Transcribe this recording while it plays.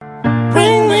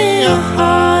a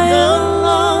higher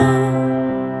love.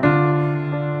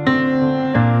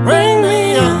 Bring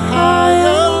me a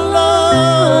higher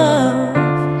love.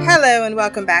 Hello and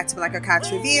welcome back to Black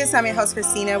Couch Reviews. I'm your host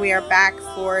Christina. We are back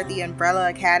for the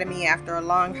Umbrella Academy after a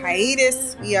long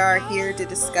hiatus. We are here to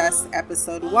discuss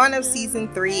episode 1 of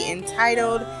season 3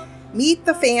 entitled Meet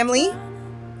the Family,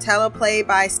 teleplay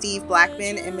by Steve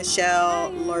Blackman and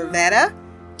Michelle Lorvetta,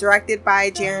 directed by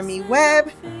Jeremy Webb.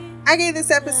 I gave this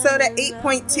episode an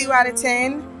 8.2 out of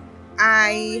 10.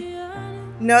 I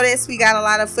noticed we got a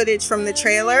lot of footage from the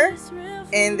trailer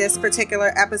in this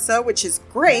particular episode, which is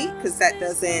great because that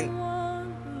doesn't,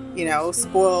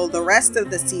 spoil the rest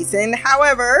of the season.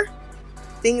 However,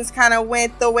 things kind of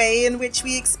went the way in which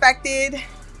we expected,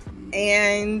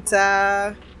 and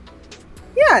not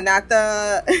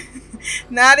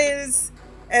as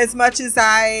much as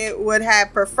I would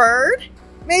have preferred.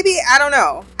 Maybe, I don't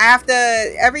know.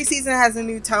 Every season has a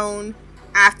new tone.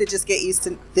 I have to just get used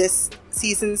to this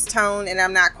season's tone, and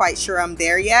I'm not quite sure I'm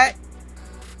there yet.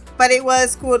 But it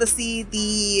was cool to see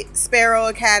the Sparrow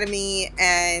Academy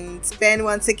and Ben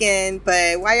once again,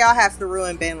 but why y'all have to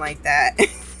ruin Ben like that?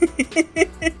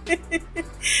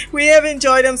 We have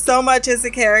enjoyed him so much as a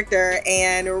character,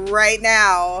 and right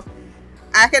now,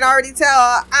 I can already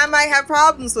tell I might have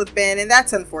problems with Ben, and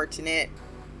that's unfortunate.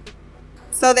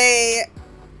 So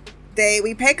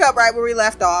we pick up right where we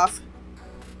left off,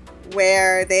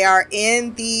 where they are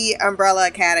in the Umbrella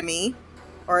Academy,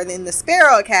 or in the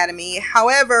Sparrow Academy.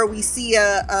 However, we see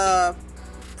a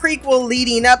prequel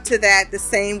leading up to that the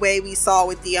same way we saw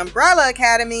with the Umbrella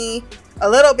Academy. A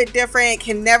little bit different,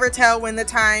 can never tell what the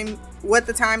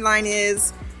timeline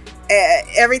is.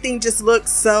 Everything just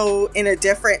looks so in a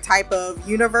different type of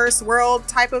universe world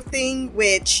type of thing,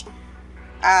 which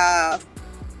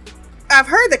I've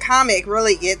heard the comic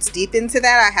really gets deep into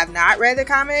that. I have not read the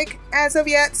comic as of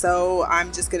yet, so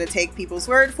I'm just going to take people's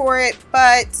word for it.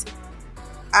 But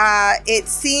it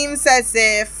seems as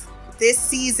if this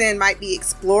season might be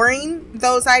exploring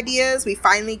those ideas. We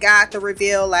finally got the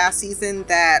reveal last season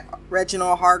that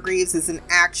Reginald Hargreaves is an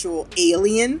actual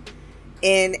alien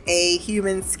in a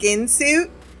human skin suit.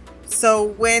 So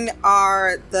when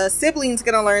are the siblings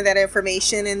going to learn that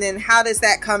information, and then how does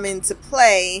that come into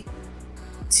play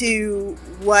to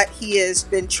what he has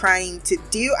been trying to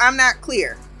do? I'm not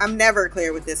clear. I'm never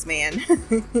clear with this man.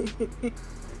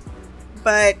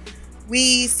 But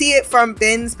we see it from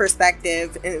Ben's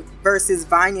perspective versus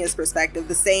Vanya's perspective.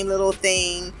 The same little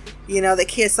thing, the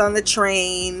kiss on the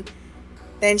train.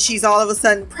 Then she's all of a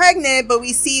sudden pregnant, but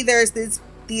we see there's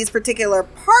these particular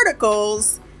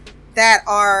particles that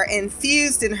are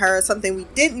infused in her, something we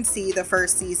didn't see the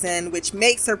first season, which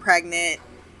makes her pregnant.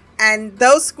 And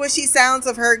those squishy sounds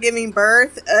of her giving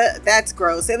birth, that's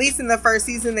gross. At least in the first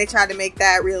season, they tried to make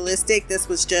that realistic. This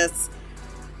was just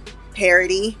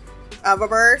parody of a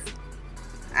birth.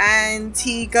 And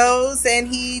he goes and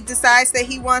he decides that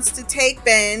he wants to take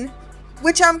Ben,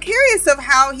 which I'm curious of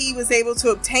how he was able to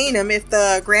obtain him. If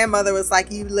the grandmother was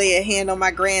like, you lay a hand on my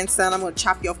grandson, I'm going to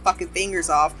chop your fucking fingers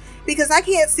off. Because I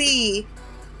can't see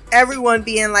everyone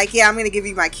being like, yeah, I'm going to give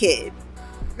you my kid.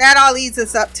 That all leads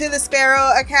us up to the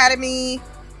Sparrow Academy,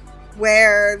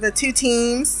 where the two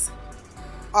teams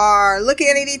are looking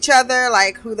at each other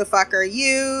like, who the fuck are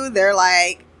you? They're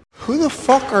like, who the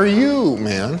fuck are you,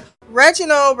 man?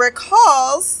 Reginald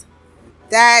recalls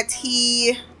that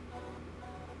he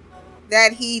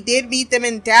did meet them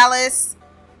in Dallas.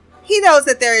 He knows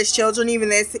that they're his children, even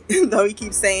though he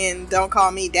keeps saying, don't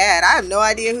call me dad. I have no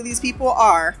idea who these people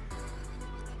are.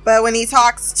 But when he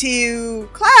talks to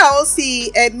Klaus,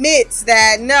 he admits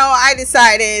that, no, I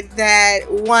decided that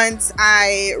once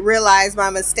I realized my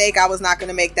mistake, I was not going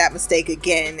to make that mistake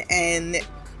again. And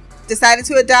decided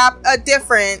to adopt a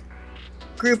different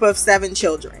group of 7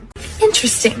 children.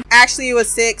 Interesting. Actually, it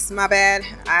was 6. My bad.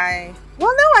 I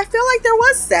feel like there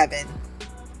was 7.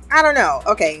 I don't know.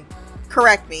 Okay,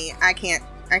 correct me. I can't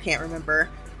remember.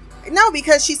 No,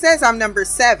 because she says I'm number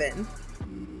 7.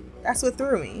 That's what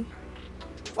threw me.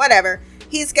 Whatever.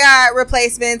 He's got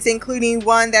replacements, including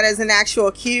one that is an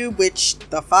actual cube, which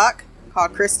the fuck,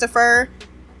 called Christopher.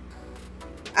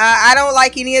 I don't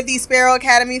like any of these Sparrow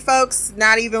Academy folks,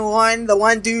 not even one. The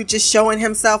one dude just showing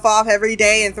himself off every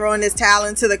day and throwing his towel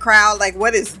into the crowd. Like,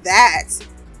 what is that?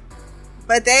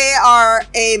 But they are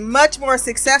a much more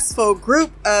successful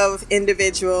group of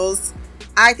individuals,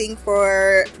 I think,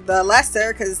 for the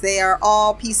lesser, because they are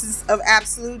all pieces of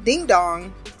absolute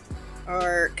ding-dong,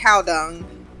 or cow dung,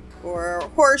 or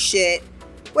horse shit,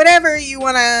 whatever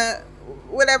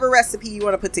recipe you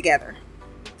want to put together.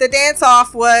 The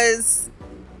dance-off was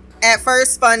at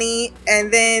first funny,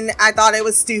 and then I thought it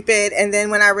was stupid, and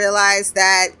then when I realized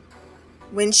that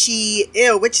when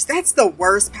which that's the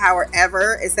worst power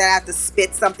ever, is that I have to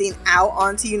spit something out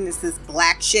onto you and it's this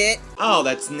black shit. Oh,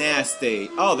 that's nasty.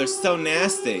 Oh, they're so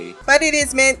nasty. But it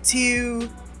is meant to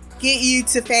get you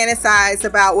to fantasize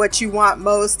about what you want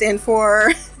most, and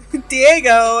for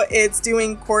Diego, it's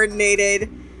doing coordinated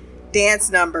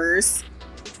dance numbers.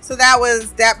 So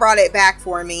that brought it back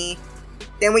for me.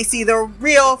 Then we see the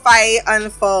real fight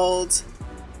unfold,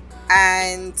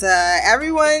 and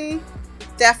everyone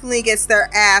definitely gets their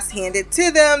ass handed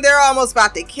to them. They're almost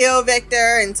about to kill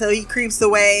Victor until he creeps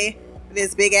away with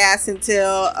his big ass into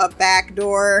a back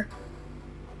door.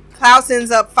 Klaus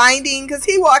ends up finding, because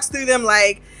he walks through them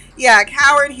like, yeah,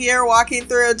 coward here walking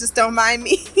through, just don't mind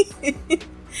me.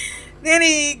 Then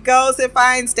he goes and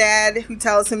finds Dad, who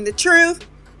tells him the truth.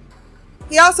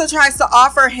 He also tries to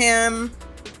offer him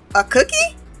a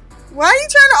cookie? Why are you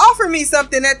trying to offer me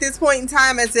something at this point in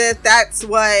time, as if that's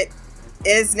what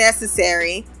is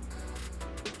necessary?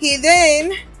 They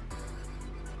then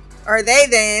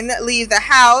leave the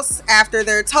house after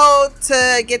they're told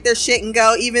to get their shit and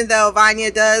go, even though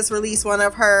Vanya does release one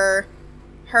of her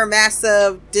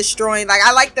massive destroying. Like,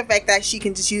 I like the fact that she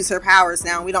can just use her powers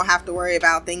now. We don't have to worry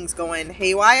about things going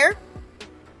haywire.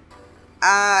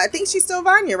 I think she's still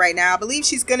Vanya right now. I believe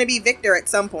she's going to be Victor at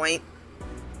some point.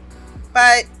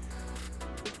 But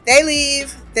they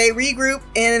leave. They regroup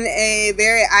in a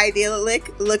very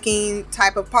idyllic looking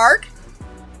type of park,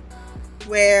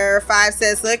 where Five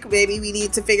says, look, baby, we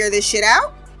need to figure this shit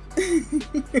out.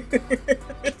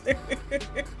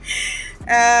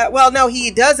 Well, no, he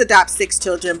does adopt 6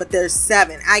 children, but there's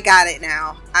 7. I got it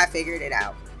now. I figured it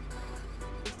out.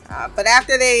 But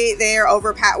after they are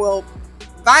overpowered, well,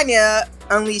 Vanya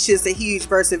unleashes a huge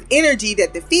burst of energy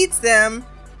that defeats them.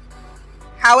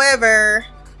 However,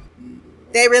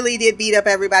 they really did beat up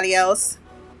everybody else.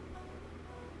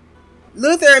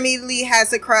 Luther immediately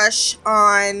has a crush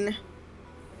on,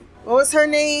 what was her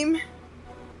name?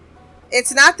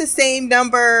 It's not the same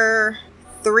number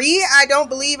 3, I don't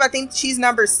believe. I think she's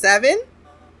number 7.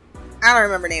 I don't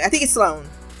remember her name. I think it's Sloane.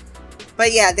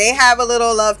 But yeah, they have a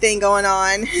little love thing going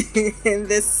on. And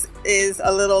this is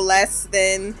a little less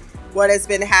than what has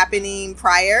been happening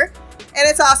prior. And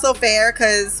it's also fair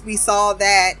because we saw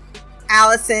that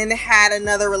Allison had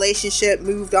another relationship,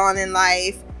 moved on in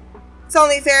life. It's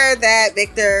only fair that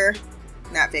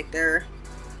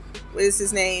what is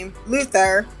his name?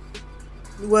 Luther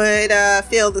would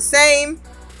feel the same,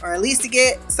 or at least to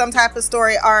get some type of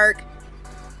story arc.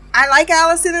 I like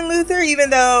Allison and Luther, even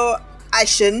though I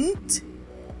shouldn't.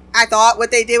 I thought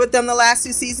what they did with them the last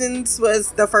 2 seasons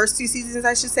the first 2 seasons,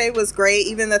 I should say, was great.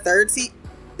 Even the third season.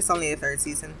 It's only the 3rd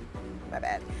season. My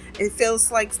bad. It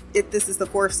feels like this is the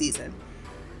 4th season.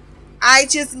 I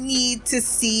just need to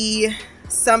see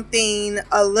something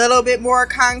a little bit more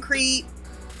concrete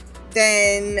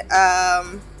than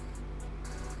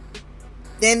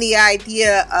the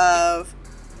idea of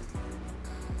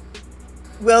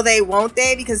will they, won't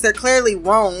they? Because they clearly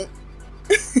won't.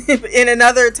 In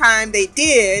another time they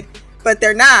did, but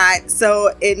they're not.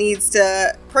 So it needs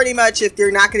to pretty much, if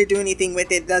you're not going to do anything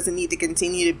with it, doesn't need to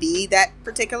continue to be that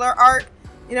particular arc.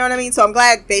 You know what I mean? So I'm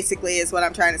glad, basically, is what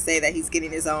I'm trying to say, that he's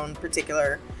getting his own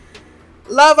particular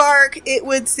love arc, it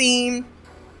would seem.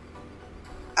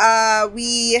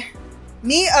 We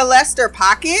meet a Lester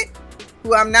Pocket,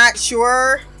 who I'm not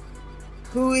sure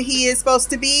who he is supposed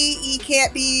to be. He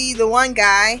can't be the one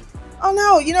guy. Oh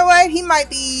no, you know what? He might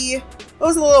be, what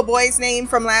was the little boy's name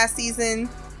from last season?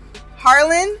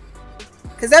 Harlan?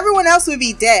 Because everyone else would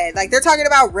be dead. Like, they're talking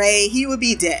about Ray, he would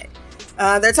be dead.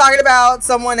 They're talking about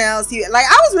someone else. I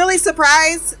was really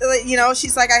surprised.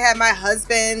 She's like, I had my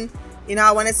husband.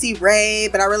 I want to see Ray,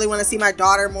 but I really want to see my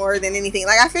daughter more than anything.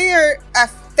 Like, I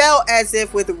felt as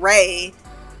if with Ray,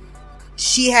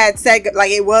 she had said, like,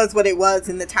 it was what it was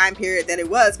in the time period that it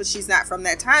was, but she's not from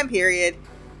that time period.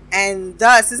 And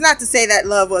thus, it's not to say that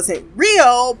love wasn't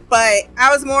real, but I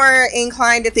was more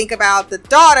inclined to think about the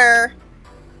daughter.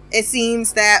 It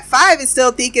seems that Five is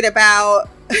still thinking about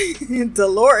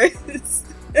Dolores.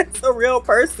 It's a real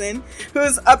person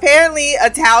who's apparently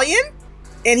Italian,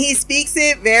 and he speaks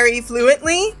it very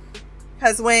fluently.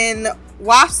 Because when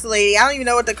Wasp Lady, I don't even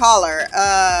know what to call her.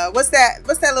 What's that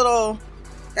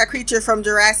creature from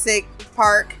Jurassic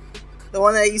Park? The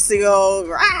one that used to go,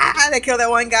 that killed that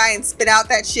one guy and spit out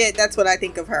that shit. That's what I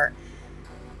think of her.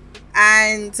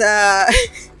 And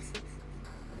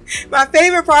my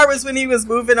favorite part was when he was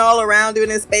moving all around doing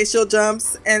his spatial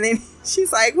jumps, and then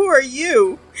she's like, who are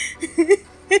you? And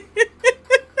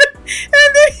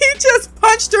then he just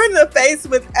punched her in the face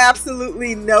with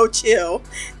absolutely no chill.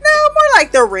 No, more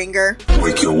like the Ringer.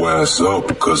 Wake your ass up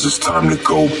because it's time to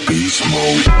go beast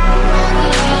mode.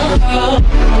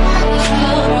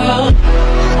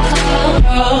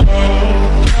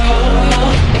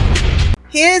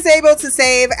 He is able to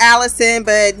save Allison,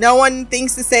 but no one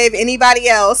thinks to save anybody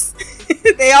else.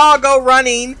 They all go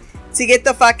running to get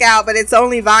the fuck out, but it's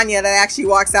only Vanya that actually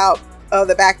walks out of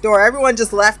the back door. Everyone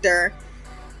just left her.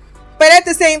 But at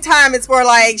the same time, it's more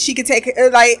like she could take,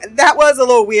 like, that was a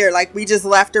little weird. Like, we just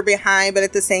left her behind, but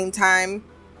at the same time,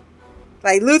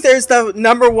 like, Luther's the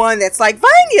number one that's like,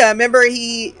 Vanya! Remember,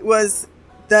 he was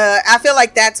I feel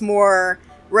like that's more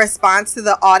response to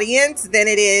the audience than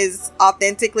it is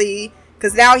authentically,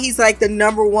 because now he's like the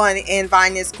number one in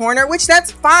Vanya's corner, which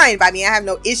that's fine by me. I have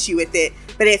no issue with it,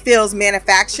 but it feels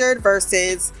manufactured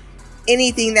versus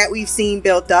anything that we've seen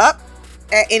built up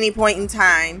at any point in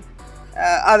time.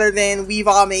 Other than we've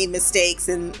all made mistakes,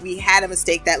 and we had a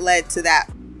mistake that led to that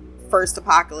first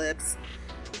apocalypse.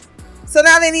 So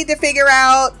now they need to figure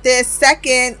out this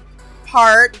second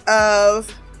part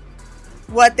of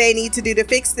what they need to do to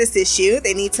fix this issue.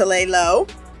 They need to lay low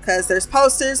because there's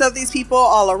posters of these people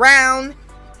all around.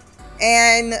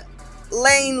 And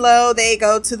laying low, they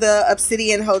go to the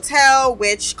Obsidian Hotel,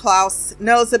 which Klaus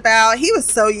knows about. He was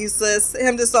so useless,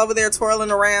 him just over there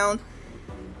twirling around.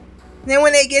 Then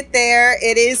when they get there,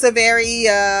 it is a very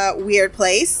weird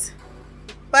place.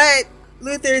 But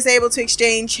Luther is able to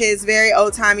exchange his very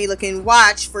old-timey looking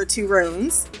watch for 2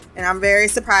 rooms. And I'm very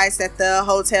surprised that the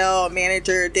hotel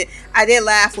manager did. I did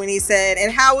laugh when he said,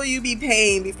 "And how will you be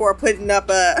paying?" before putting up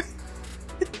a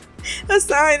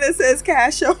sign that says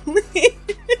cash only.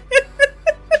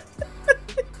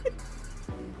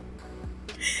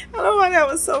 I don't know why that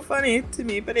was so funny to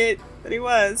me, but it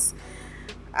was.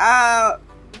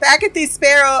 Back at the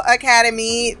Sparrow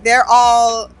Academy, they're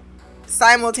all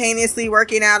simultaneously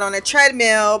working out on a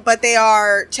treadmill, but they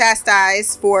are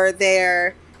chastised for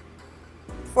their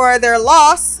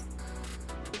loss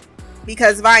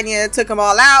because Vanya took them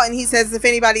all out, and he says if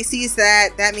anybody sees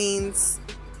that, that means,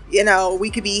 you know, we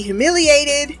could be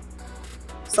humiliated,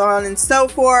 so on and so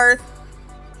forth.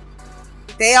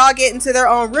 They all get into their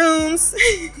own rooms.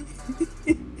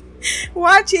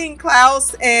 Watching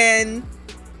Klaus and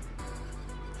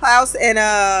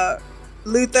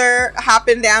Luther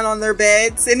hopping down on their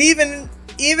beds, and even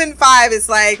Five is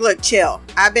like, look, chill.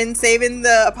 I've been saving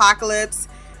the apocalypse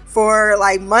for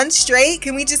like months straight.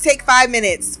 Can we just take 5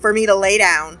 minutes for me to lay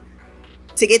down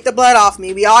to get the blood off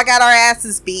me? We all got our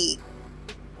asses beat.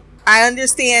 I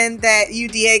understand that you,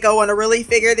 Diego, want to really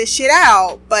figure this shit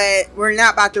out, but we're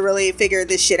not about to really figure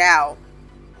this shit out.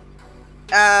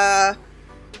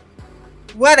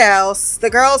 What else? The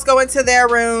girls go into their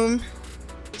room.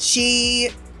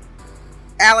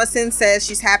 Allison says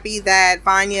she's happy that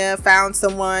Vanya found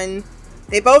someone.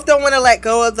 They both don't want to let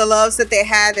go of the loves that they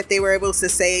had, that they were able to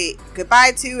say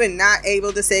goodbye to and not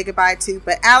able to say goodbye to.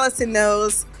 But Allison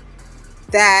knows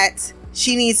that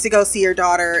she needs to go see her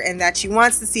daughter and that she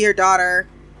wants to see her daughter.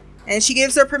 And she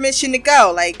gives her permission to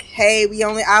go. Like, hey,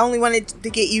 I only wanted to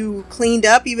get you cleaned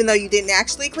up, even though you didn't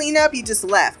actually clean up. You just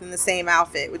left in the same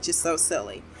outfit, which is so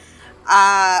silly.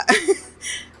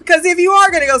 Because if you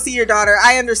are going to go see your daughter,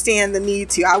 I understand the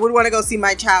need to. I would want to go see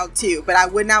my child too, but I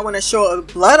would not want to show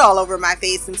blood all over my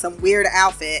face in some weird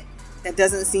outfit that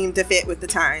doesn't seem to fit with the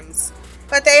times.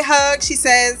 But they hug. She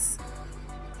says,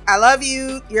 I love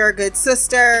you. You're a good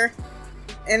sister.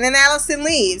 And then Allison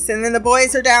leaves. And then the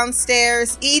boys are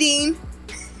downstairs eating.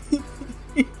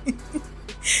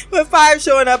 With Five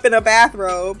showing up in a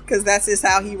bathrobe, because that's just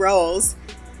how he rolls.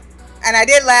 And I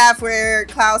did laugh where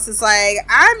Klaus is like,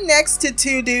 I'm next to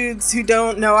 2 dudes who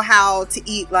don't know how to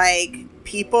eat like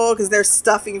people because they're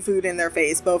stuffing food in their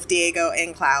face, both Diego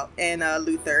and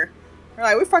Luther. They're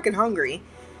like, we're fucking hungry.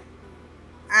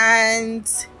 And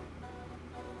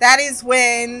that is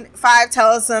when Five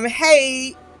tells them,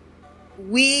 hey,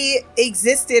 we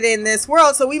existed in this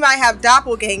world, so we might have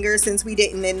doppelgangers since we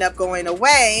didn't end up going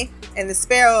away and the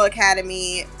Sparrow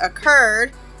Academy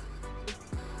occurred.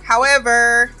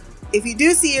 However, if you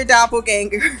do see your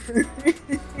doppelganger,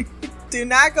 do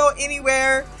not go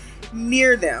anywhere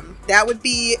near them. That would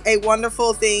be a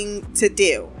wonderful thing to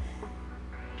do.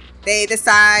 They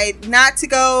decide not to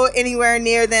go anywhere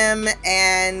near them,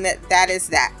 and that is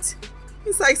that.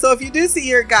 It's like, so if you do see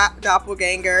your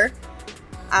doppelganger,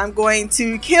 I'm going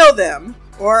to kill them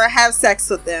or have sex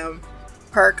with them,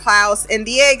 per Klaus and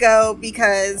Diego,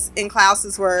 because in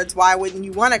Klaus's words, why wouldn't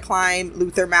you want to climb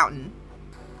Luther Mountain?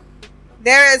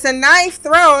 There is a knife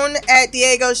thrown at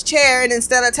Diego's chair, and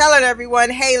instead of telling everyone,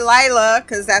 hey, Lila,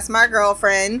 because that's my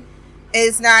girlfriend,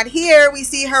 is not here. We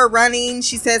see her running.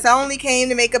 She says, I only came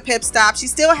to make a pit stop. She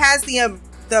still has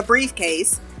the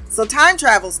briefcase, so time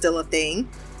travel's still a thing.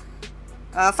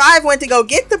 5 went to go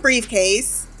get the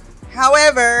briefcase.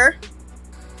 However,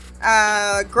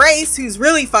 Grace, who's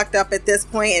really fucked up at this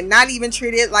point and not even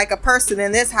treated like a person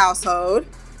in this household,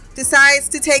 decides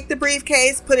to take the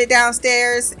briefcase, put it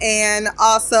downstairs, and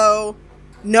also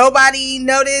nobody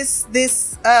noticed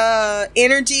this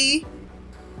energy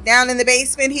down in the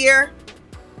basement here.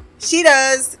 She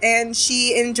does, and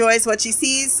she enjoys what she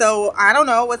sees, so I don't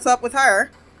know what's up with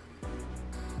her.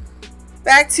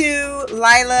 Back to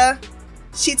Lila.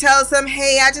 She tells them,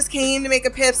 hey, I just came to make a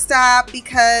pit stop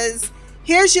because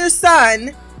here's your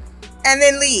son, and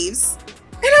then leaves.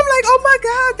 And I'm like, oh my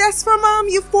God, that's from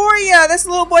Euphoria. That's the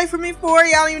little boy from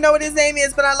Euphoria. I don't even know what his name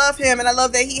is, but I love him, and I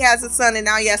love that he has a son, and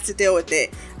now he has to deal with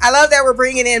it. I love that we're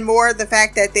bringing in more of the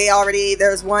fact that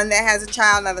there's one that has a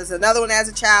child, now there's another one that has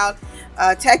a child.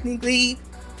 Technically,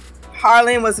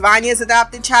 Harlan was Vanya's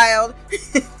adopted child.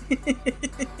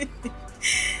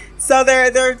 So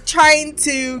they're trying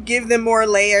to give them more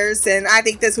layers, and I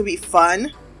think this would be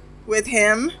fun with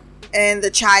him and the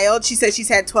child. She said she's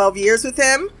had 12 years with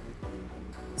him.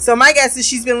 So my guess is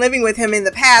she's been living with him in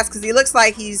the past, because he looks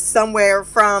like he's somewhere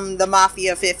from the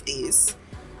Mafia 50s.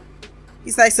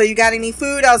 He's like, so you got any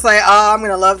food? I was like, oh, I'm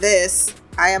going to love this.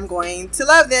 I am going to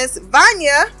love this.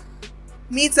 Vanya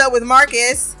meets up with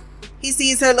Marcus. He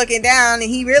sees her looking down, and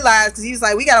he realized, because he was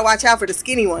like, we got to watch out for the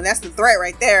skinny one. That's the threat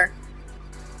right there.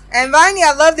 And Vanya,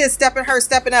 I love this,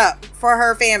 stepping up for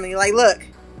her family. Like, look,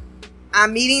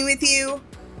 I'm meeting with you.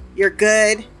 You're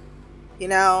good. You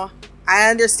know, I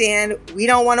understand. We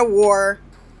don't want a war.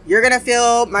 You're going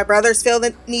to my brothers feel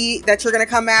the need that you're going to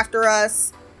come after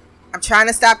us. I'm trying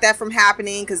to stop that from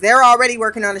happening because they're already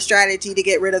working on a strategy to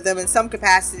get rid of them in some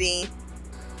capacity.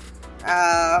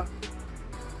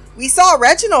 We saw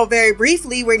Reginald very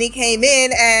briefly when he came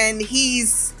in, and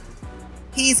he's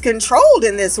controlled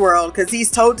in this world because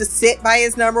he's told to sit by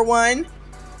his number one,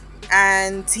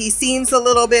 and he seems a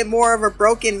little bit more of a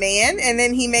broken man. And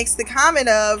then he makes the comment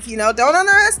of, don't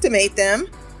underestimate them.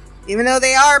 Even though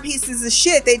they are pieces of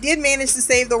shit, they did manage to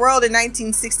save the world in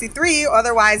 1963.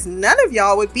 Otherwise, none of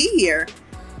y'all would be here.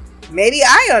 Maybe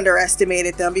I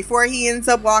underestimated them, before he ends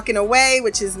up walking away,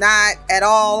 which is not at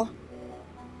all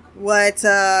what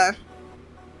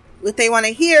they want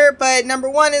to hear. But number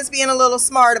one is being a little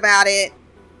smart about it.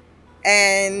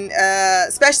 And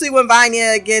especially when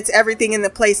Vanya gets everything in the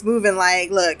place moving,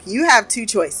 like, look, you have two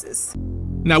choices.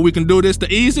 Now we can do this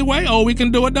the easy way, or we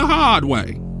can do it the hard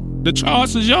way. The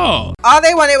choice is yours. All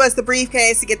they wanted was the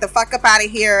briefcase to get the fuck up out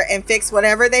of here and fix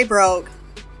whatever they broke.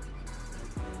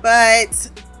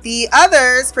 But the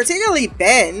others, particularly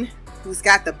Ben, who's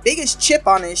got the biggest chip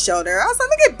on his shoulder. I was like,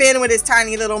 look at Ben with his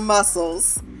tiny little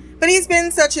muscles. But he's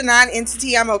been such a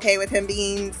non-entity. I'm okay with him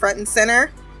being front and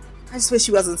center. I just wish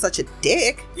he wasn't such a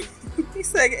dick.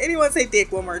 He's like, anyone say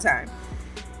dick one more time.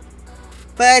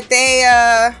 But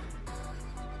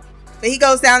he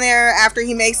goes down there after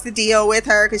he makes the deal with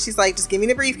her, because she's like, just give me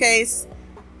the briefcase.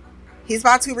 He's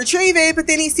about to retrieve it, but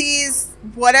then he sees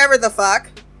whatever the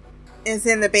fuck is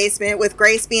in the basement, with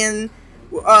Grace being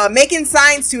making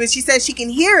signs to it. She says she can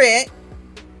hear it,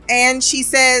 and she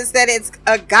says that it's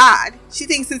a god. She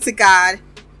thinks it's a god.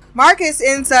 Marcus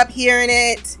ends up hearing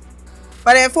it,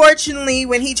 but unfortunately,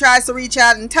 when he tries to reach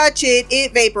out and touch it,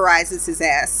 it vaporizes his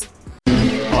ass.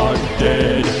 You are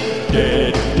dead,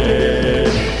 dead,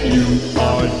 dead. You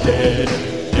are dead,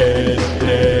 dead,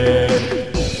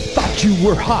 dead. Thought you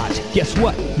were hot. Guess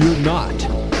what? You're not.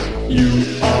 You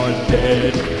are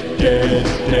dead, dead,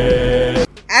 dead.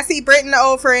 I see Britton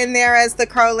Olford in there as the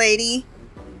Crow Lady.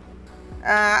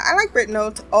 I like Britton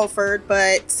Olford,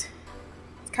 but it's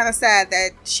kind of sad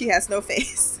that she has no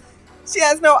face. She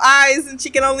has no eyes, and she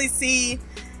can only see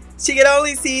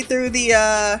through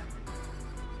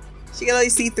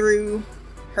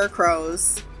her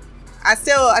crows. I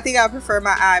think I prefer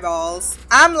my eyeballs.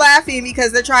 I'm laughing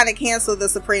because they're trying to cancel the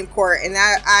Supreme Court, and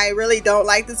I really don't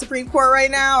like the Supreme Court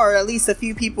right now, or at least a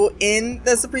few people in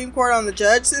the Supreme Court on the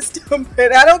judge system.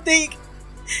 But I think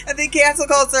cancel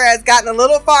culture has gotten a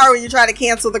little far when you try to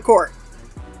cancel the court.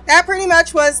 That pretty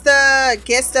much was the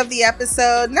gist of the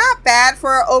episode. Not bad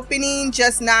for an opening,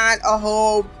 just not a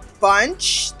whole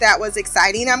bunch that was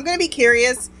exciting. I'm going to be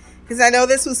curious, because I know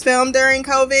this was filmed during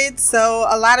COVID, so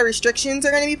a lot of restrictions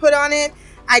are going to be put on it.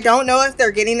 I don't know if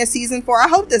they're getting a season 4. I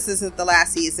hope this isn't the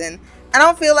last season. I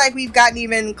don't feel like we've gotten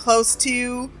even close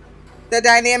to the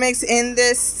dynamics in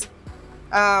this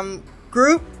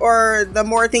group, or the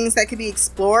more things that could be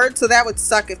explored. So that would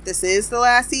suck if this is the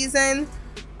last season.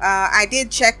 I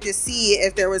did check to see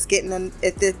if there was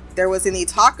there was any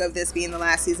talk of this being the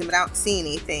last season, but I don't see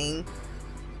anything.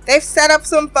 They've set up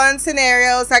some fun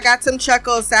scenarios. I got some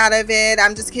chuckles out of it.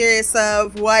 I'm just curious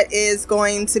of what is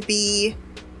going to be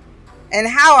and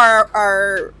how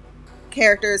our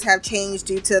characters have changed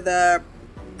due to the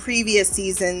previous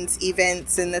season's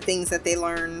events and the things that they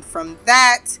learned from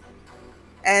that.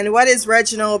 And what is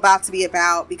Reginald about to be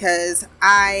about? Because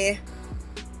I'm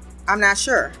not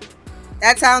sure.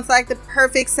 That sounds like the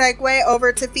perfect segue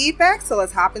over to feedback. So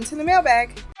let's hop into the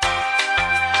mailbag.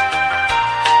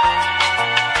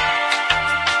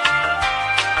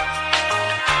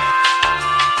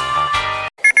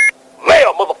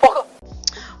 Mail, motherfucker!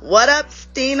 What up,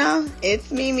 Stina?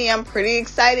 It's Mimi. I'm pretty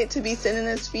excited to be sending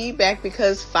this feedback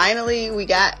because finally we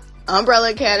got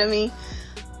Umbrella Academy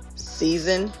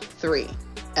Season 3,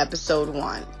 Episode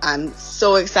 1. I'm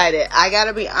so excited. I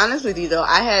gotta be honest with you though,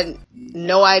 I had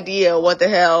no idea what the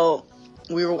hell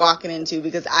we were walking into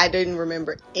because I didn't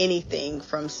remember anything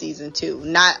from Season 2.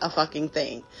 Not a fucking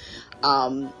thing.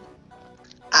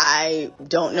 I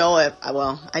don't know if,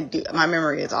 well, I do. My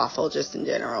memory is awful just in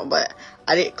general, but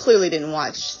I clearly didn't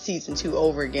watch Season 2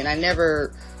 over again. I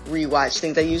never rewatch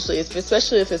things. I usually,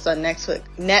 especially if it's on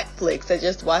Netflix, I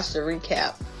just watch the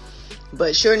recap.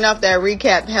 But sure enough, that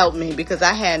recap helped me because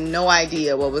I had no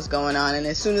idea what was going on. And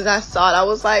as soon as I saw it, I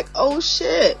was like, oh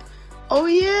shit. Oh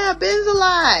yeah, Ben's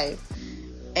alive.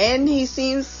 And he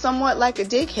seems somewhat like a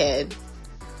dickhead.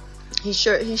 He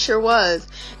sure was.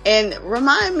 And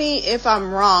remind me if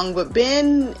I'm wrong, but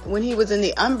Ben, when he was in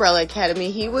the Umbrella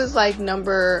Academy, he was like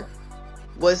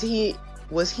was he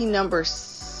number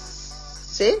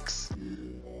 6?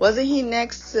 Was he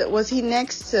next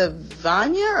to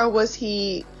Vanya, or was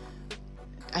he,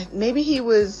 maybe he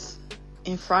was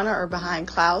in front of or behind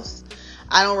Klaus?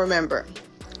 I don't remember.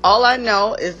 All I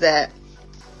know is that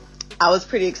I was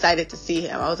pretty excited to see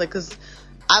him. I was like, cause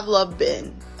I've loved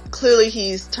Ben. Clearly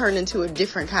he's turned into a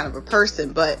different kind of a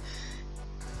person, but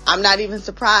I'm not even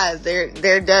surprised. They're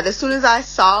dead. As soon as I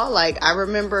saw, like, I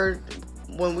remember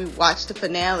when we watched the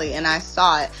finale and I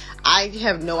saw it, I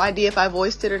have no idea if I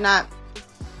voiced it or not,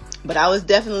 but I was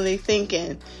definitely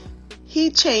thinking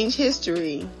he changed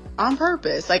history on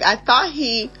purpose. Like, I thought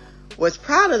he was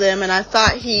proud of them, and I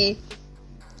thought he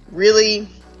really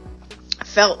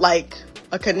felt like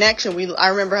a connection. I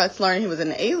remember us learning he was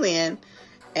an alien.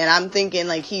 And I'm thinking,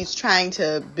 like, he's trying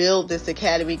to build this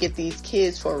academy, get these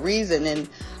kids for a reason. And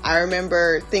I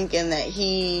remember thinking that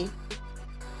he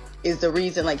is the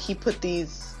reason, like, he put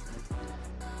these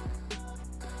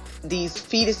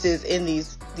fetuses in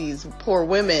these poor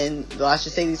women. Well, I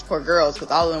should say these poor girls,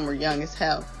 because all of them were young as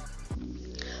hell.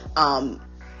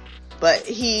 But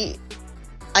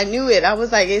I knew it. I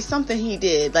was like, it's something he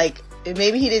did. Like,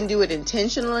 maybe he didn't do it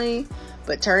intentionally,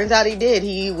 but turns out he did.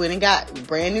 He went and got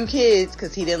brand new kids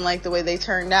because he didn't like the way they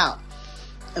turned out.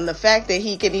 And the fact that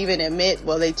he could even admit,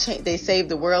 well, they saved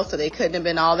the world, so they couldn't have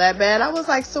been all that bad. I was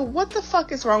like, so what the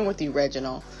fuck is wrong with you,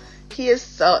 Reginald? He is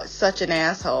such an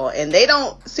asshole. And they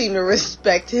don't seem to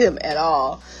respect him at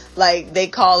all. Like, they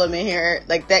call him in here,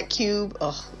 like that cube.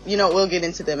 Oh, we'll get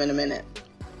into them in a minute.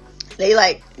 They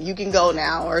like, you can go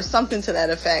now, or something to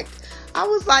that effect. I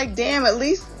was like, damn, at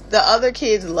least the other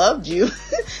kids loved you.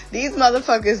 These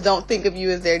motherfuckers don't think of you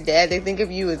as their dad. They think of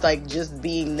you as like just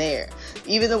being there.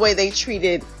 Even the way they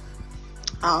treated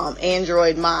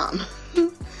Android Mom.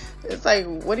 It's like,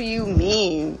 what do you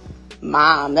mean,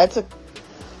 Mom? That's a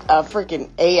freaking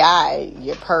AI,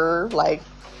 you perv. Like,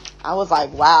 I was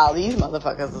like, wow, these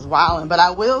motherfuckers is wilding. But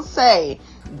I will say,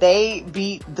 they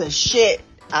beat the shit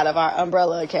out of our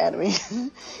Umbrella Academy.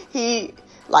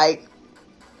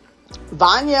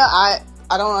 Vanya,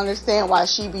 I don't understand why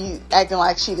she be acting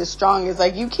like she the strongest.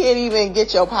 Like, you can't even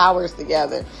get your powers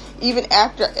together, even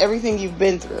after everything you've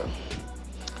been through.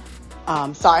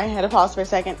 Sorry, I had to pause for a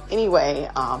second. Anyway,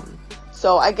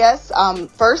 so I guess,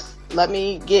 first, let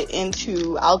me get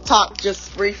into, I'll talk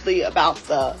just briefly about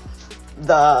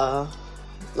the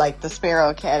Sparrow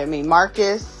Academy.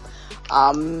 Marcus,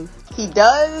 as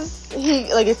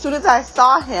soon as I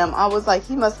saw him, I was like,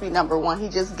 he must be number 1. He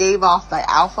just gave off the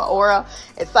alpha aura.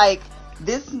 It's like,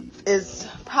 this is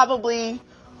probably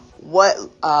what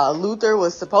Luther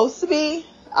was supposed to be.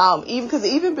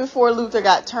 Even before Luther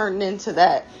got turned into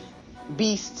that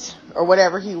beast or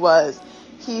whatever he was,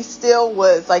 he still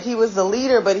was like, he was the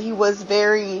leader, but he was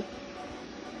very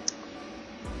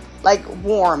like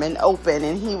warm and open,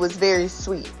 and he was very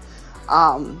sweet.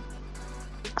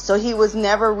 So he was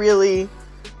never really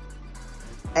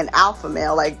an alpha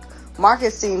male. Like,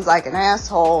 Marcus seems like an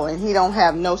asshole, and he don't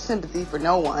have no sympathy for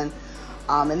no one.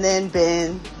 And then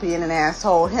Ben being an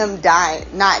asshole,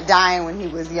 not dying when he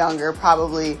was younger,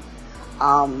 probably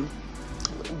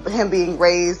him being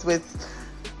raised with,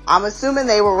 I'm assuming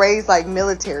they were raised like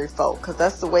military folk, because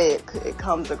that's the way it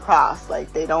comes across.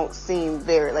 Like, they don't seem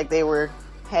very, like they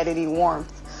had any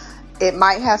warmth. It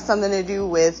might have something to do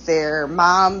with their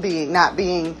mom not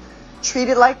being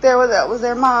treated like that was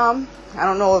their mom. I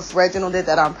don't know if Reginald did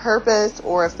that on purpose,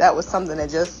 or if that was something that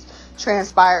just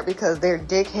transpired because they're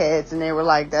dickheads and they were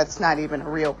like, that's not even a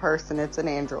real person, it's an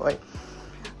android.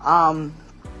 And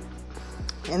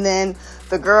then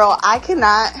the girl, I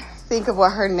cannot think of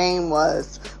what her name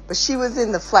was, but she was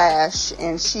in The Flash,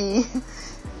 and she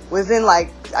was in, like,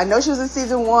 I know she was in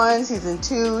season 1, season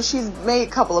 2, she's made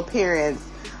a couple appearances,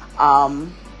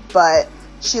 but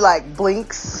she like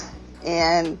blinks,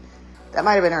 and that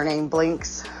might have been her name,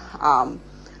 Blinks.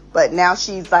 But now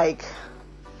she's like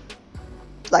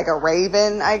a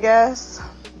raven, I guess,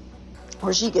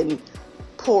 where she can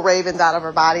pull ravens out of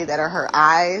her body that are her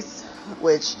eyes,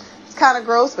 which is kind of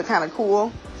gross but kind of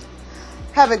cool.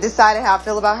 Haven't decided how I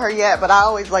feel about her yet, but I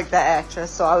always liked that actress,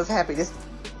 so I was happy to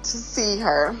see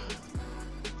her.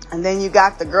 And then you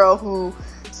got the girl who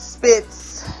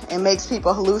spits and makes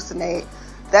people hallucinate.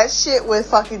 That shit with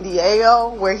fucking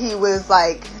Diego, where he was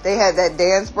like, they had that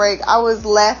dance break. I was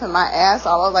laughing my ass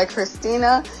off. I was like,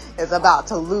 Christina is about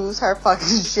to lose her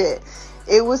fucking shit.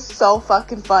 It was so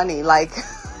fucking funny. Like,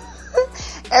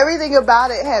 everything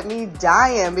about it had me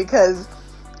dying, because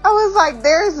I was like,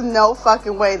 there's no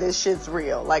fucking way this shit's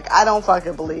real. Like, I don't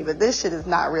fucking believe it. This shit is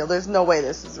not real. There's no way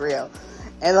this is real.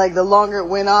 And like, the longer it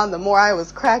went on, the more I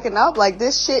was cracking up. Like,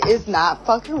 this shit is not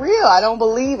fucking real. I don't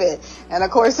believe it. And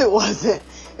of course it wasn't.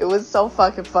 It was so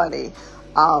fucking funny.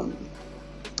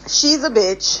 She's a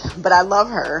bitch, but I love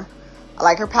her. I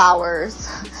like her powers.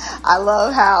 I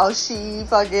love how she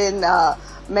fucking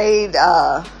made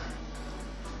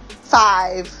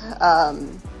Five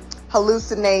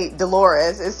hallucinate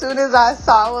Dolores. As soon as I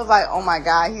saw, I was like, oh my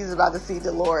God, he's about to see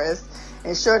Dolores.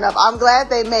 And sure enough, I'm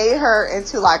glad they made her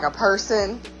into like a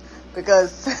person,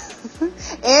 because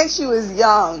and she was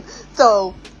young,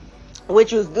 so,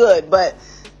 which was good. But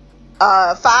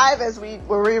Five, as we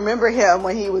remember him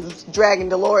when he was dragging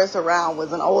Dolores around,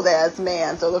 was an old ass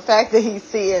man. So the fact that he's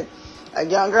seeing a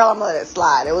young girl, I'm gonna let it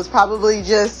slide. It was probably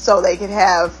just so they could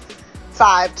have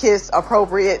Five kiss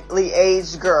appropriately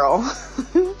aged girl.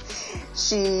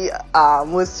 She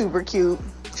was super cute.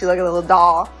 She looked like a little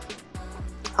doll.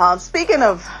 Speaking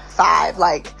of Five,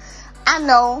 like, I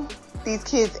know these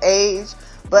kids age,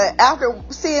 but after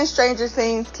seeing Stranger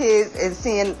Things kids and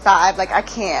seeing Five, like, I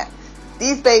can't.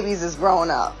 These babies is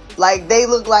grown up. Like,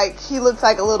 he looks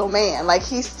like a little man. Like,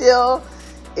 he still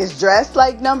is dressed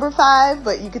like number 5,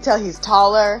 but you could tell he's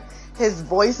taller. His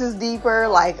voice is deeper.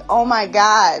 Like, oh my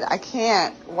God, I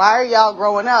can't. Why are y'all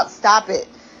growing up? Stop it.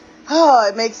 Oh,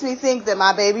 it makes me think that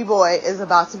my baby boy is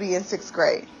about to be in 6th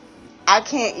grade. I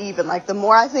can't even. Like, the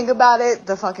more I think about it,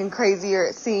 the fucking crazier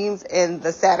it seems and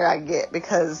the sadder I get,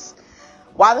 because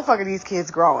why the fuck are these kids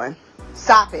growing?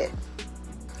 Stop it.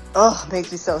 Ugh,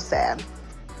 makes me so sad.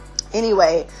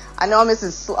 Anyway, I know I'm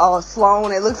missing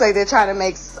Sloane. It looks like they're trying to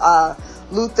make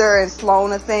Luther and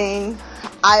Sloane a thing.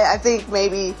 I think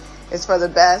maybe it's for the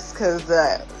best, because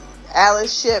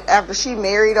Alice ship, after she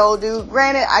married old dude,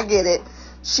 granted, I get it.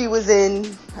 She was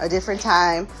in a different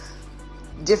time,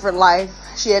 different life.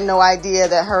 She had no idea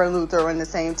that her and Luther were in the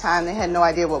same time. They had no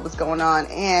idea what was going on.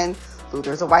 And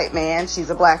Luther's a white man.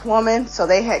 She's a black woman. So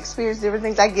they had experienced different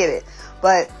things. I get it.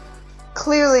 But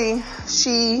clearly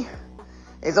she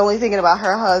is only thinking about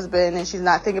her husband, and she's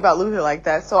not thinking about Luther like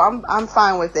that. So I'm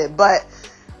fine with it. But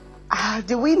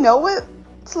do we know what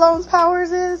Sloane's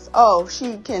powers is? Oh,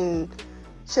 she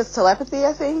has telepathy,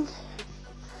 I think.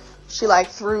 She like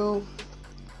threw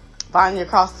Vanya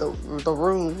across the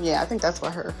room. Yeah, I think that's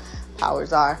what her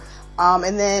powers are.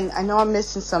 And then I know I'm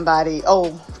missing somebody.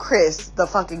 Oh, Chris, the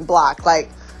fucking block. Like,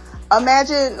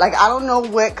 imagine, like, I don't know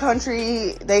what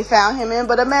country they found him in,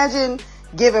 but imagine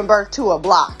giving birth to a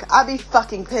block. I'd be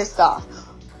fucking pissed off.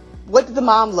 What did the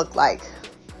mom look like?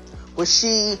 Was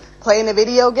she playing a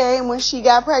video game when she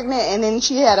got pregnant and then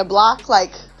she had a block?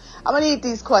 Like, I'm gonna need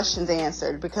these questions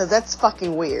answered, because that's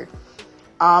fucking weird.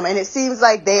 And it seems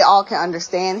like they all can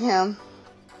understand him,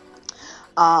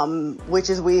 which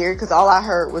is weird, because all I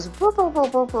heard was boop, boop, boop,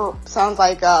 boop, boop. Sounds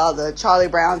like the Charlie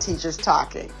Brown teachers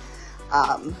talking.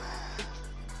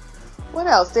 What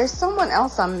else? There's someone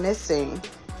else I'm missing.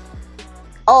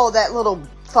 Oh, that little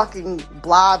fucking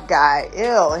blob guy.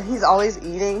 Ew, and he's always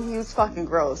eating. He was fucking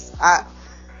gross.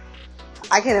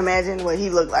 I can imagine what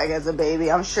he looked like as a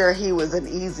baby. I'm sure he was an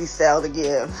easy sell to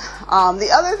give. The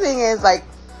other thing is, like,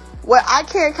 What I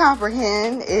can't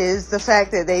comprehend is the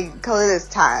fact that they call it this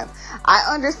time. I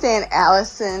understand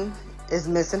Allison is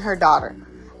missing her daughter.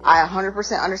 I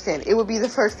 100% understand. It would be the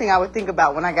first thing I would think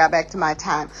about when I got back to my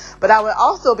time. But I would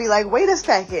also be like, wait a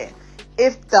second.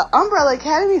 If the Umbrella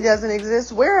Academy doesn't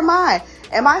exist, where am I?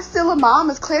 Am I still a mom?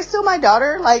 Is Claire still my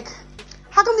daughter? Like,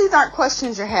 how come these aren't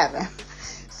questions you're having?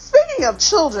 Speaking of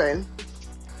children,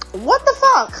 what the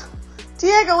fuck?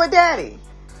 Diego with daddy.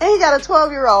 And he got a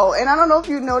 12-year-old. And I don't know if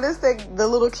you noticed that the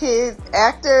little kid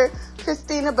actor,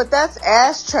 Christina, but that's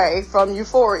Ashtray from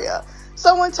Euphoria.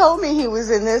 Someone told me he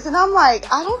was in this, and I'm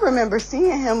like, I don't remember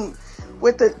seeing him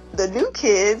with the new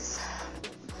kids.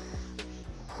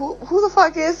 Who the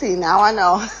fuck is he? Now I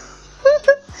know.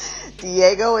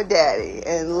 Diego and daddy.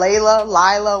 And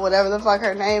Lila, whatever the fuck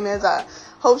her name is. I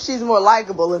hope she's more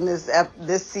likable in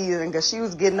this season, because she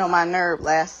was getting on my nerve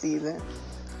last season.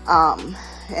 And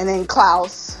then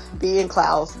Klaus being a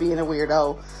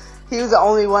weirdo. He was the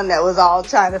only one that was all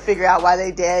trying to figure out why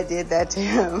they dad did that to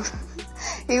him.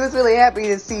 He was really happy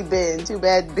to see Ben. Too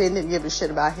bad Ben didn't give a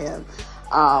shit about him.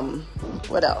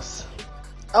 What else?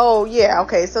 Oh, yeah.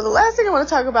 Okay. So the last thing I want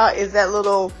to talk about is that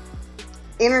little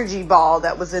energy ball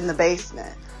that was in the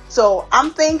basement. So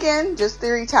I'm thinking, just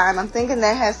theory time, I'm thinking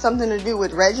that has something to do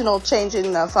with Reginald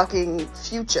changing the fucking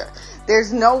future.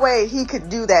 There's no way he could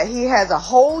do that. He has a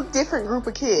whole different group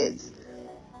of kids.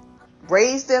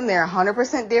 Raised them. They're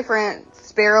 100% different.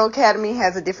 Sparrow Academy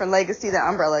has a different legacy than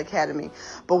Umbrella Academy.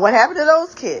 But what happened to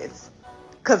those kids?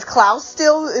 Because Klaus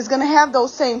still is going to have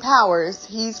those same powers.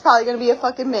 He's probably going to be a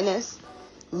fucking menace.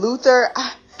 Luther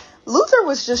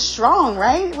was just strong,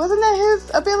 right? Wasn't that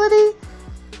his ability?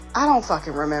 I don't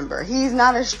fucking remember. He's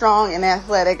not as strong and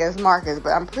athletic as Marcus, but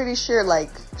I'm pretty sure, like,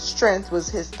 strength was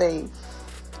his thing.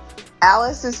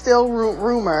 Alice is still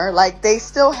rumor. Like, they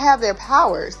still have their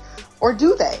powers. Or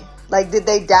do they? Like, did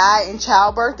they die in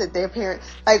childbirth? Did their parents...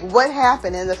 Like, what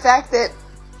happened? And the fact that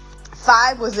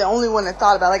Five was the only one that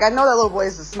thought about it. Like, I know that little boy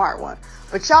is the smart one.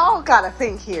 But y'all gotta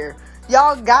think here.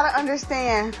 Y'all gotta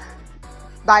understand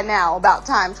by now about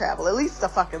time travel. At least a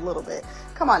fucking little bit.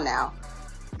 Come on now.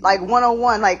 Like,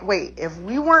 101. Like, wait. If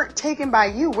we weren't taken by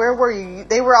you, where were you?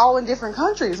 They were all in different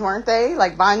countries, weren't they?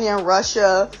 Like, Vanya in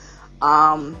Russia.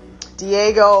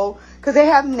 Diego. Because they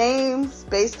have names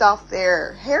based off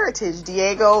their heritage.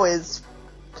 Diego is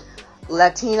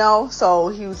Latino, so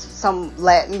he was some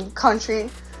Latin country.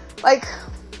 Like,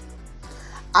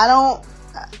 I don't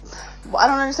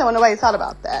understand why nobody thought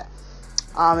about that.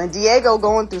 And Diego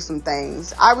going through some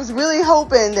things. I was really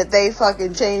hoping that they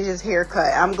fucking changed his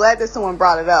haircut. I'm glad that someone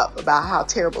brought it up about how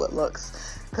terrible it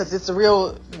looks. Because it's a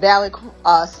real valid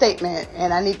statement,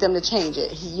 and I need them to change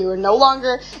it. You're no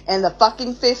longer in the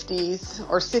fucking 50s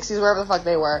or 60s, wherever the fuck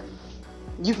they were.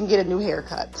 You can get a new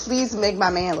haircut. Please make my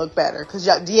man look better. Because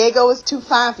Diego is too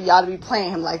fine for y'all to be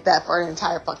playing him like that for an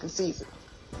entire fucking season.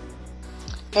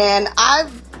 And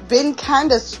I've been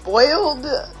kind of spoiled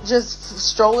just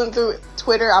strolling through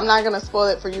Twitter. I'm not going to spoil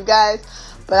it for you guys.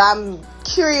 But I'm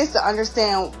curious to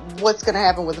understand what's going to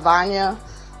happen with Vanya.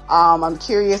 I'm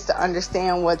curious to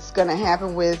understand what's going to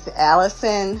happen with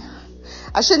Allison.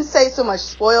 I shouldn't say so much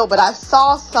spoiled, but I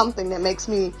saw something that makes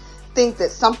me think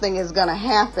that something is going to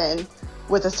happen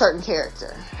with a certain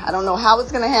character. I don't know how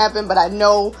it's going to happen, but I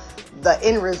know the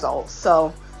end result.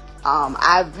 So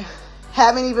I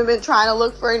haven't even been trying to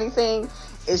look for anything.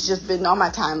 It's just been on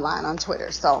my timeline on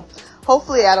Twitter. So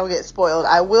hopefully I don't get spoiled.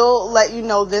 I will let you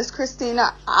know this,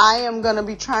 Christina. I am going to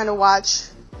be trying to watch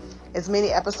as many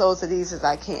episodes of these as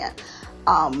I can.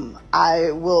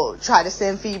 I will try to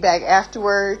send feedback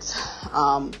afterwards.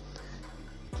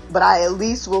 But I at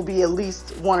least will be at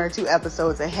least 1 or 2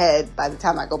 episodes ahead by the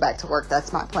time I go back to work.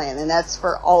 That's my plan. And that's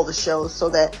for all the shows, so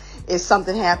that if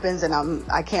something happens and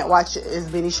I can't watch as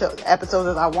many episodes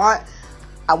as I want,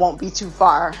 I won't be too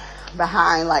far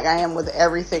behind like I am with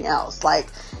everything else. Like,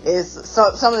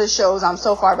 some of the shows I'm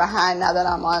so far behind now that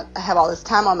I have all this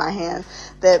time on my hands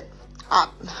that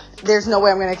there's no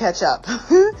way I'm going to catch up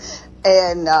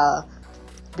and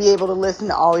be able to listen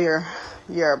to all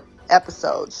your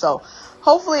episodes. So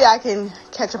hopefully I can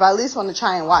catch up. I at least want to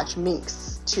try and watch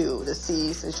Minx too to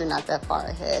see, since you're not that far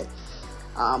ahead.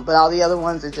 But all the other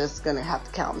ones are just going to have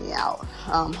to count me out.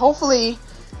 Hopefully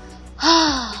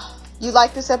you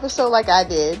like this episode like I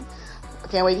did. I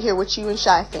can't wait to hear what you and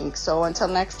Shy think. So until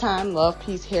next time, love,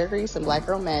 peace, hair grease, and Black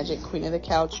Girl Magic. Queen of the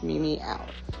Couch, Mimi out.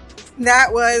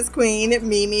 That was Queen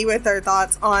Mimi with her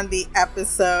thoughts on the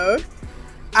episode.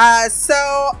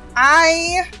 So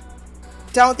I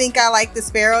don't think I like the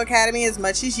Sparrow Academy as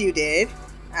much as you did.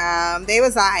 They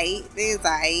was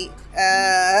aight.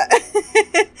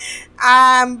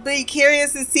 I'm be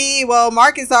curious to see. Well,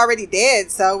 Marcus already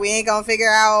dead, so we ain't gonna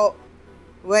figure out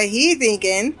what he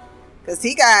thinking, because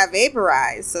he got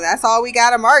vaporized. So that's all we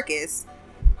got of Marcus.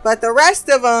 But the rest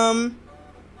of them,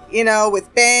 you know,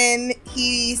 with Ben,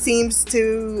 he seems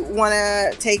to want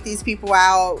to take these people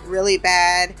out really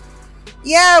bad.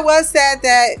 Yeah, it was sad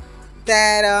that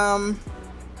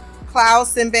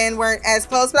Klaus and Ben weren't as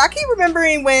close, but I keep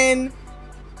remembering when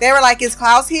they were like, is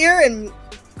Klaus here? And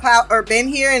Ben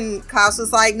here? And Klaus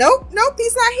was like, nope,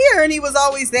 he's not here. And he was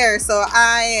always there. So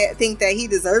I think that he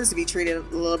deserves to be treated a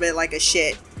little bit like a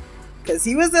shit, because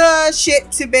he was a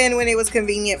shit to Ben when it was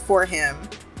convenient for him.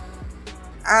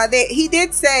 He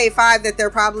did say, 5, that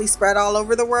they're probably spread all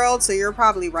over the world, so you're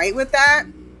probably right with that.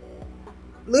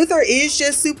 Luther is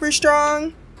just super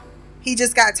strong. He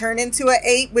just got turned into an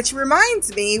 8, which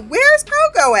reminds me, where's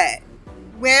Pogo at?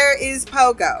 Where is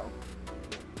Pogo?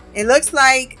 It looks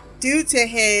like due to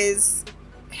his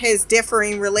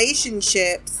differing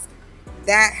relationships,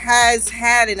 that has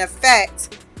had an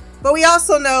effect. But we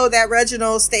also know that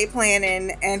Reginald stayed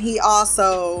planning, and he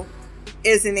also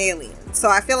is an alien. So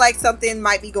I feel like something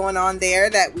might be going on there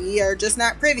that we are just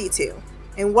not privy to.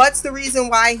 And what's the reason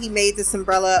why he made this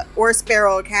Umbrella or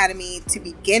Sparrow Academy to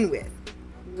begin with?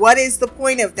 What is the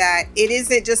point of that? It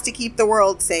isn't just to keep the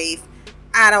world safe.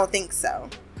 I don't think so.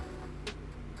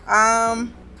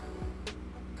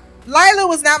 Lila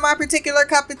was not my particular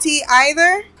cup of tea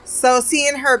either. So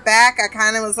seeing her back, I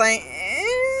kind of was like,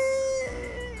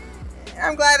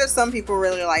 I'm glad if some people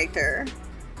really liked her.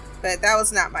 But that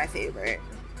was not my favorite.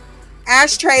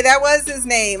 Ashtray, that was his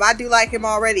name. I do like him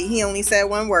already. He only said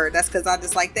one word. That's because I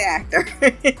just like the actor.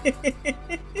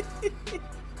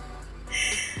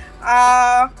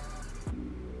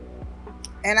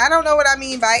 And I don't know what I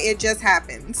mean by it just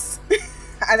happens.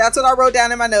 That's what I wrote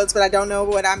down in my notes, but I don't know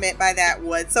what I meant by that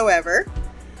whatsoever.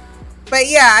 But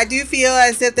yeah, I do feel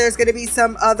as if there's going to be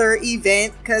some other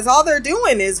event, because all they're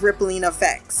doing is rippling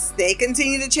effects. They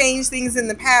continue to change things in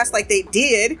the past like they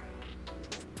did.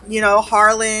 You know,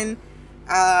 Harlan,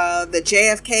 the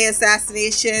JFK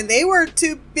assassination. They were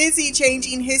too busy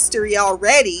changing history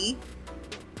already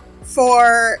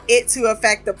for it to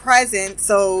affect the present.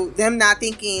 So them not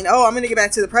thinking, oh, I'm going to get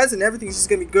back to the present, everything's just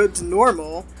going to be good to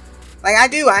normal. Like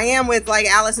I am with, like,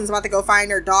 Allison's about to go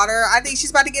find her daughter. I think she's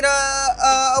about to get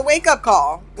a wake-up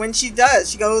call. When she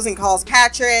does, she goes and calls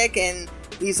Patrick and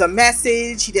leaves a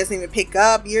message. He doesn't even pick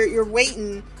up. You're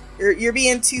waiting. You're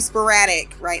being too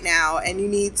sporadic right now, and you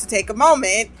need to take a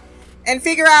moment and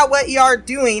figure out what y'all are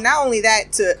doing. Not only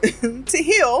that, to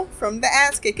heal from the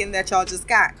ass kicking that y'all just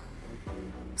got.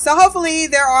 So hopefully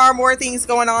there are more things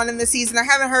going on in the season. I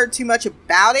haven't heard too much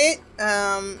about it,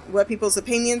 what people's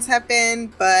opinions have been,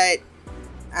 but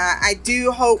I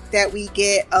do hope that we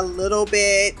get a little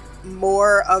bit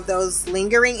more of those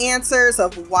lingering answers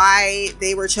of why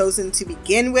they were chosen to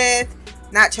begin with,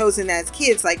 not chosen as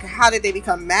kids. Like, how did they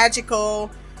become magical?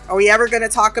 Are we ever going to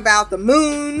talk about the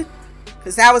moon?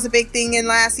 Because that was a big thing in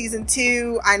last season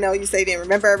 2. I know you say you didn't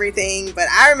remember everything, but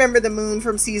I remember the moon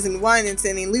from season 1 and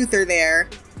sending Luther there.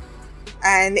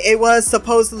 And it was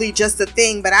supposedly just a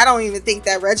thing, but I don't even think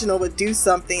that Reginald would do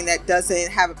something that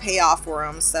doesn't have a payoff for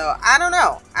him. So I don't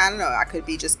know. I could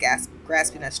be just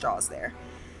grasping at straws there.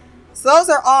 So those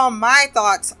are all my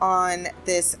thoughts on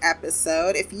this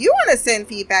episode. If you want to send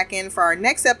feedback in for our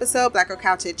next episode,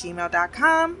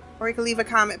 blackgirlcouch@gmail.com, or you can leave a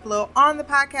comment below on the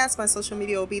podcast. My social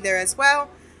media will be there as well.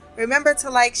 Remember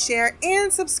to like, share,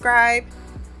 and subscribe.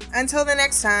 Until the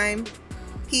next time,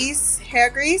 peace, hair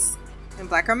grease, and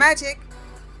black girl magic.